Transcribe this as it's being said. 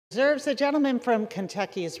Reserves. The gentleman from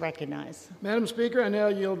Kentucky is recognized. Madam Speaker, I now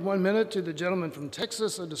yield 1 minute to the gentleman from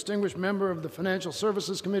Texas, a distinguished member of the Financial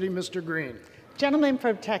Services Committee, Mr. Green. Gentleman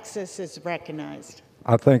from Texas is recognized.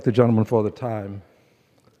 I thank the gentleman for the time.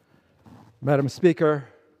 Madam Speaker,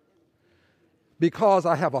 because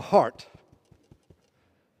I have a heart,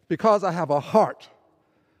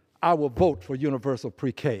 I will vote for universal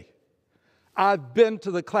pre-K. I've been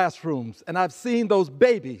to the classrooms and I've seen those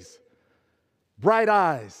babies, bright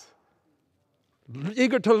eyes,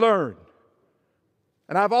 eager to learn.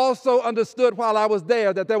 And I've also understood while I was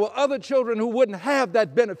there that there were other children who wouldn't have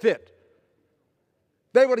that benefit.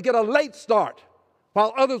 They would get a late start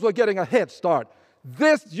while others were getting a head start.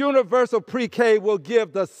 This universal pre-K will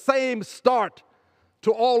give the same start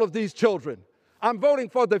to all of these children. I'm voting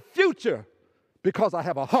for the future because I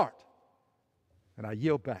have a heart. And I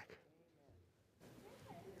yield back.